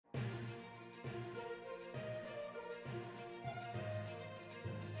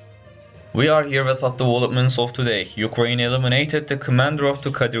We are here with the developments of today. Ukraine eliminated the commander of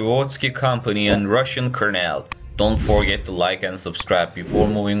the Kadyrivosky company and Russian colonel. Don't forget to like and subscribe before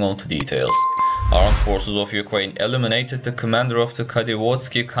moving on to details. Armed forces of Ukraine eliminated the commander of the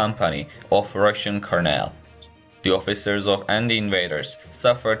Kadyrivosky company of Russian colonel. The officers and the invaders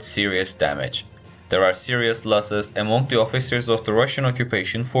suffered serious damage. There are serious losses among the officers of the Russian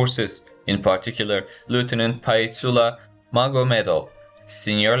occupation forces, in particular Lieutenant Paitsula Magomedov,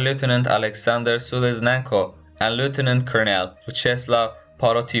 Senior Lieutenant Alexander Suleznenko, and Lieutenant Colonel Vyacheslav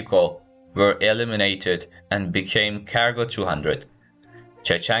Parotiko were eliminated and became Cargo 200.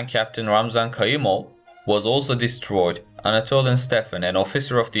 Chechen Captain Ramzan Kaimov was also destroyed. Anatolian Stefan, an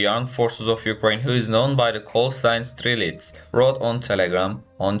officer of the armed forces of Ukraine who is known by the call sign Strelets, wrote on Telegram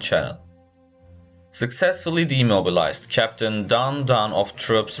on channel. Successfully demobilized Captain Dan of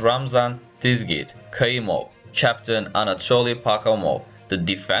troops Ramzan Dizgit Kaimov, Captain Anatoly Pakhomov, the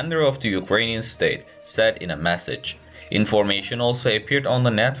defender of the Ukrainian state, said in a message. Information also appeared on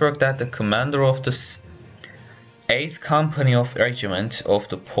the network that the commander of the 8th Company of Regiment of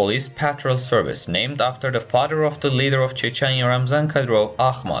the Police Patrol Service, named after the father of the leader of Chechnya Ramzan Kadyrov,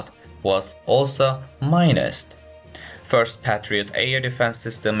 Ahmad, was also minused. First Patriot air defense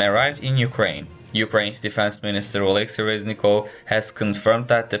system arrived in Ukraine. Ukraine's Defense Minister Oleksiy Reznikov has confirmed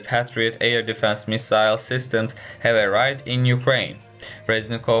that the Patriot air defense missile systems have arrived in Ukraine.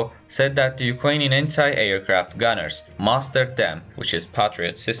 Reznikov said that the Ukrainian anti-aircraft gunners mastered them, which is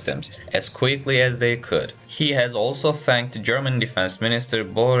Patriot systems, as quickly as they could. He has also thanked German Defense Minister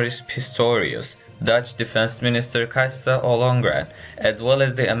Boris Pistorius, Dutch Defense Minister Kajsa Ollongren, as well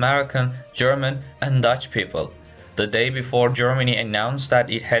as the American, German, and Dutch people. The day before Germany announced that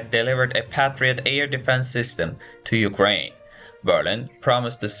it had delivered a Patriot air defense system to Ukraine, Berlin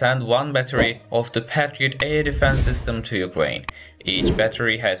promised to send one battery of the Patriot air defense system to Ukraine. Each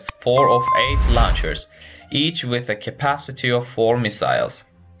battery has 4 of 8 launchers, each with a capacity of 4 missiles.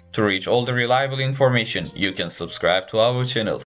 To reach all the reliable information, you can subscribe to our channel.